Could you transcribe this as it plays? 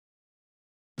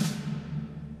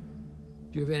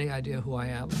Do you have any idea who I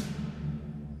am?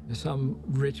 If some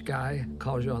rich guy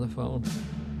calls you on the phone,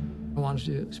 I wanted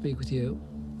to speak with you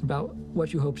about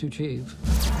what you hope to achieve.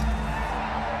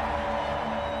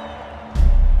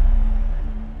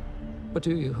 What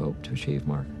do you hope to achieve,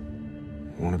 Mark?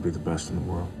 I want to be the best in the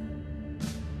world.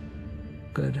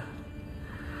 Good.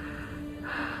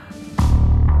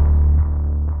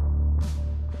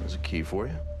 There's a key for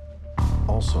you.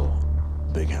 Also,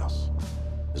 big house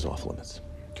is off limits.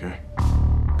 Okay.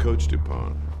 Coach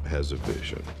DuPont has a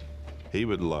vision. He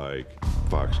would like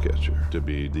Foxcatcher to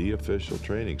be the official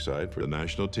training site for the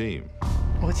national team.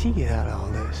 What's he get out of all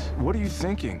this? What are you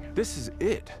thinking? This is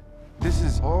it. This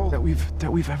is all that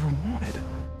we've ever wanted.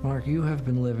 Mark, you have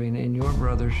been living in your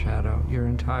brother's shadow your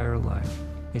entire life.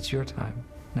 It's your time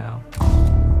now.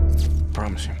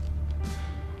 Promise you.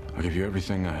 I'll give you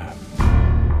everything I have.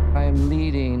 I am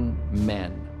leading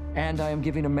men, and I am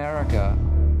giving America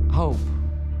hope.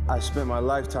 I spent my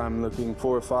lifetime looking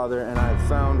for a father, and I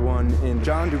found one in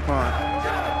John DuPont.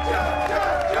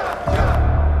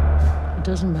 It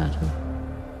doesn't matter.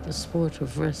 The sport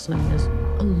of wrestling is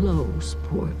a low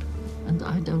sport, and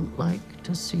I don't like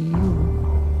to see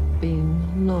you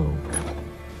being low.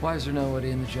 Why is there nobody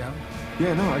in the gym?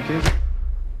 Yeah, no, I get it.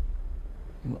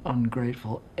 You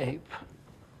ungrateful ape.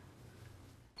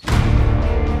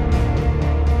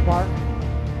 Mark.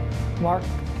 Mark.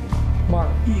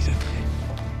 Mark. Easy.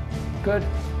 Good.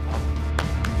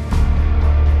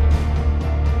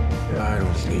 I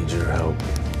don't need your help.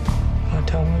 Want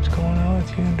to tell me what's going on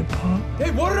with you and DuPont?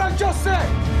 Hey, what did I just say?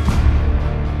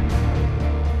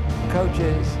 Coach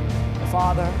is a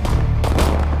father.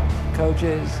 Coach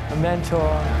is a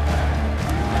mentor.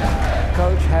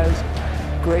 Coach has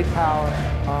great power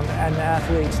on an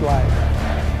athlete's life.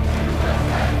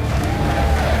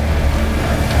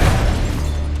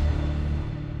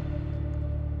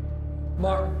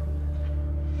 Mark.